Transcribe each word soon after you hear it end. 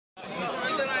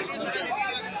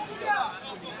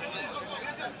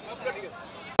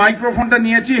মাইক্রোফোনটা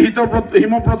নিয়েছি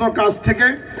হিমব্রতর কাছ থেকে।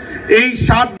 এই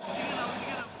 7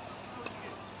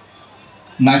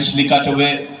 nicely cut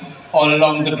away all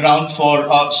along the ground for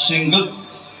a single.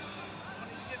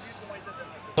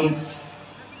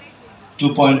 2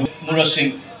 point Mura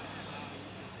Singh.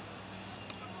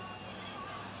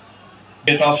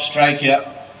 Bit off strike here.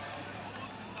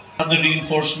 Another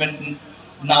reinforcement.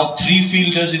 Now 3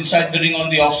 fielders inside the ring on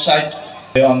the offside.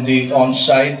 On the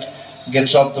onside,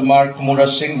 gets off the mark Mura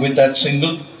Singh with that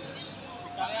single.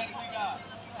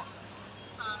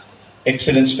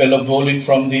 Excellent spell of bowling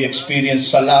from the experienced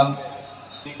Salam.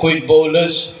 Quick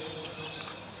bowlers.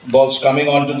 Balls coming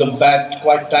onto the bat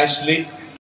quite nicely.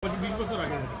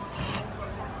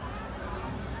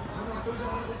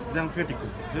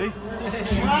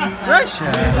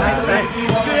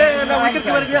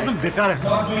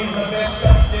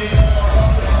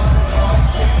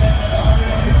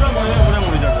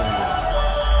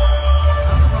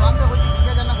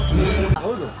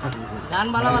 গান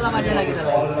বালা বালা বাজে না guitar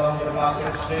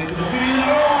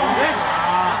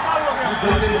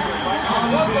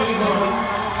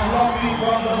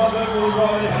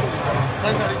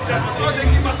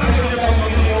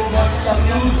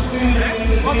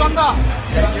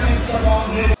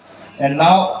And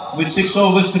now with 6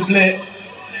 overs to play,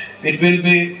 it will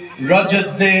be Rajat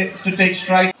Day to take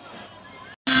strike.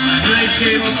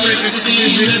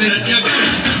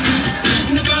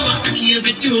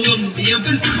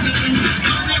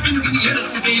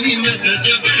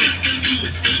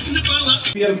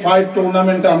 PL5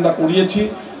 টুর্নামেন্টে আমরা করিয়েছি।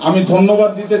 আমি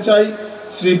ধন্যবাদ দিতে চাই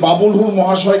শ্রী বাবুলহুর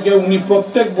মহাশয়কে। উনি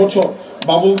প্রত্যেক বছর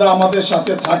বাবুলদা আমাদের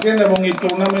সাথে থাকেন এবং এই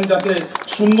টুর্নামেন্ট যাতে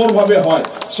সুন্দরভাবে হয়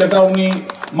সেটা উনি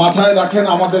মাথায় রাখেন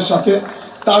আমাদের সাথে।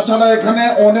 তাছাড়া এখানে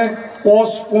অনেক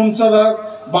স্পন্সরার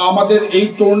বা আমাদের এই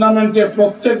টুর্নামেন্টে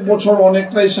প্রত্যেক বছর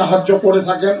অনেকটাই সাহায্য করে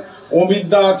থাকেন।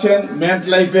 অমিতদা আছেন, ম্যাট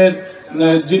লাইফের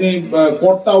যিনি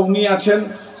কর্তা উনি আছেন,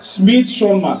 স্মিথ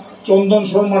শর্মা, চন্দন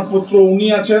শর্মার পুত্র উনি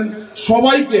আছেন।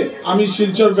 সবাইকে আমি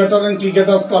শিলচর ভেটারেন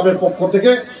ক্রিকেটার্স ক্লাবের পক্ষ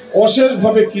থেকে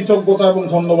অশেষভাবে কৃতজ্ঞতা এবং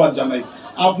ধন্যবাদ জানাই।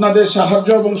 আপনাদের সাহায্য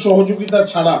এবং সহযোগিতা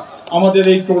ছাড়া আমাদের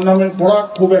এই টুর্নামেন্ট করা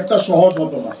খুব একটা সহজ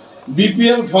হতো না।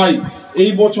 BPL5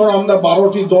 এই বছর আমরা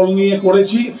 12টি দল নিয়ে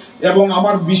করেছি এবং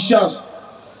আমার বিশ্বাস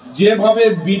যেভাবে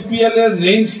BPL এর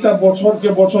রেঞ্জটা বছরকে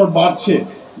বছর বাড়ছে,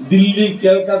 দিল্লি,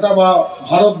 ক্যালকাটা বা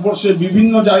ভারতবর্ষের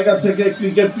বিভিন্ন জায়গা থেকে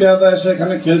ক্রিকেট প্লেয়াররা এসে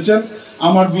এখানে খেলছেন।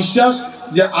 আমার বিশ্বাস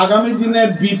যে আগামী দিনে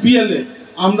BPL এ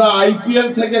আমরা IPL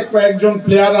থেকে কয়েকজন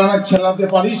প্লেয়ার খেলাতে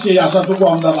পারি, সেই আশাটুকু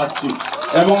আমরা রাখছি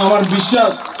এবং আমার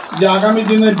বিশ্বাস যে আগামী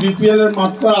দিনে BPL এর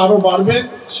মাত্রা আরও বাড়বে,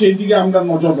 সেই দিকে আমরা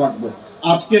নজর রাখবো।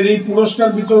 আজকের এই পুরস্কার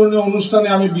বিতরণী অনুষ্ঠানে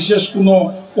আমি বিশেষ কোনো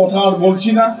কথা আর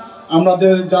বলছি না।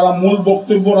 আমাদের যারা মূল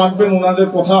বক্তব্য রাখবেন ওনাদের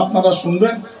কথা আপনারা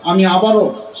শুনবেন। আমি আবারও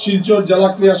শিলচর জেলা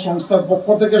ক্রীড়া সংস্থার পক্ষ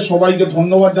থেকে সবাইকে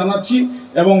ধন্যবাদ জানাচ্ছি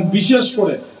এবং বিশেষ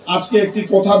করে আজকে একটি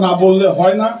কথা না বললে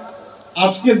হয় না।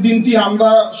 আজকের দিনটি আমরা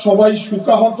সবাই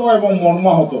শোকাহত এবং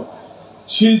মর্মাহত।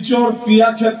 শিলচর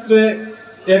ক্রীড়াক্ষেত্রে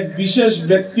এক বিশেষ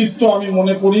ব্যক্তিত্ব আমি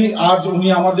মনে করি আজ উনি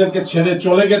আমাদেরকে ছেড়ে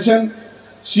চলে গেছেন।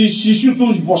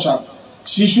 শিশুতোষ বসাক,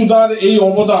 শিশুদার এই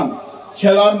অবদান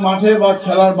খেলার মাঠে বা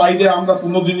খেলার বাইরে আমরা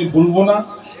কোনোদিনই ভুলব না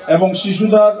এবং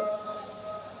শিশুদার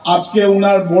আজকে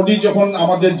উনার বডি যখন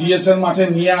আমাদের ডিএসএল মাঠে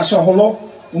নিয়ে আসা হলো,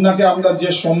 উনাকে আমরা যে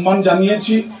সম্মান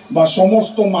জানিয়েছি বা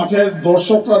সমস্ত মাঠের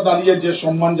দর্শকরা দাঁড়িয়ে যে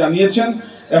সম্মান জানিয়েছেন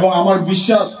এবং আমার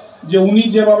বিশ্বাস যে উনি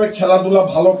যেভাবে খেলাধুলা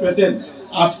ভালো পেতেন,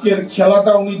 আজকের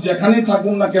খেলাটা উনি যেখানেই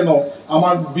থাকুন না কেন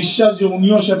আমার বিশ্বাস যে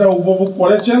উনিও সেটা উপভোগ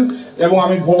করেছেন এবং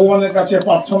আমি ভগবানের কাছে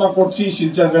প্রার্থনা করছি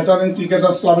শিলচর ভেটারেন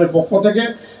ক্রিকেটার্স ক্লাবের পক্ষ থেকে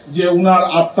যে উনার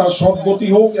আত্মার সদ্গতি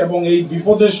হোক এবং এই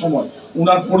বিপদের সময়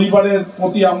উনার পরিবারের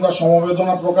প্রতি আমরা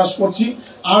সমবেদনা প্রকাশ করছি।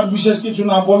 আর বিশেষ কিছু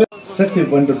না বলে such a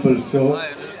wonderful show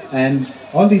and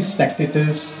all these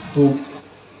spectators who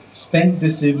spent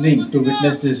this evening to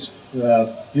witness this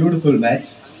beautiful match.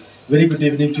 Very good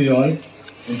evening to you all.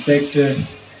 In fact,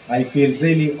 I feel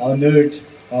really honored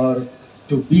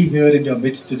to be here in your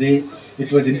midst today. It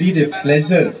was indeed a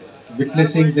pleasure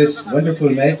witnessing this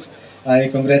wonderful match. I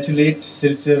congratulate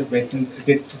Silchar Veteran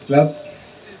Cricket Club,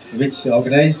 which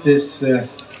organized this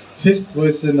 5th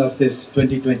version of this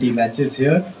 2020 matches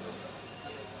here.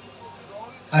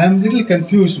 I am a little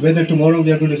confused whether tomorrow we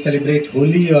are going to celebrate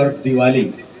Holi or Diwali,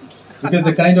 because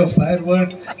the kind of firework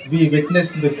we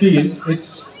witnessed in the field,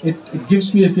 it gives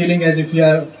me a feeling as if we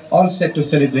are all set to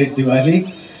celebrate Diwali.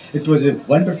 It was a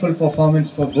wonderful performance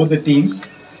for both the teams.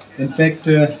 In fact,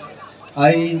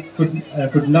 I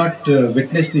could not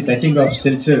witness the batting of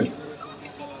Silchar.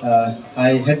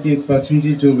 I had the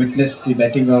opportunity to witness the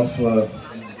batting of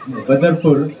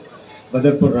Bhadarpur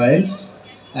Royals,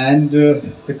 and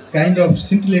the kind of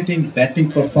scintillating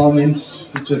batting performance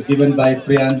which was given by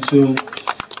Priyanshu,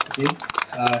 okay,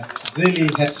 really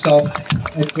hats off.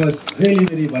 It was really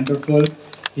very wonderful.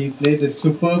 He played a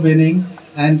superb inning,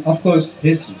 and of course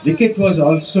his wicket was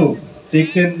also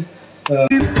taken.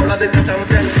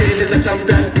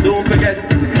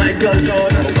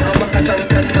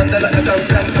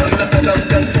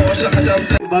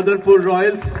 Bhadarpur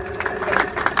Royals.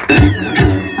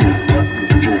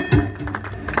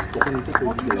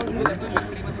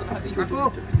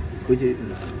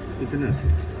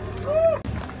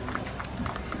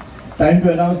 Time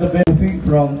to announce the trophy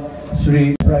from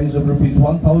Sri, prize of rupees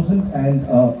 1,000 and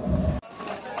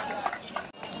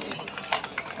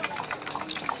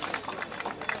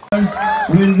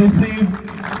will receive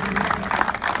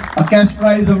a cash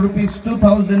prize of rupees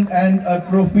 2,000 and a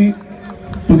trophy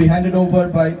to be handed over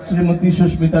by Srimati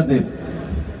Shushmita Dev.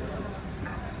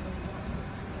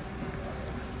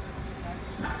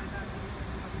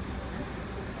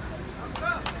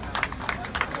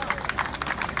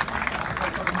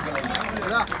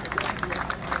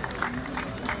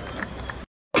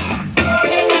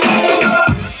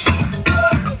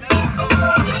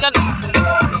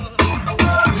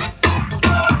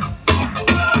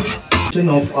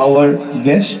 Of our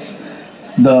guests,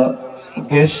 the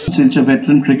guests, it's a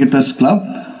veteran cricketers club,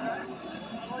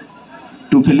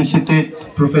 to felicitate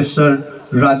Professor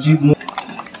Rajiv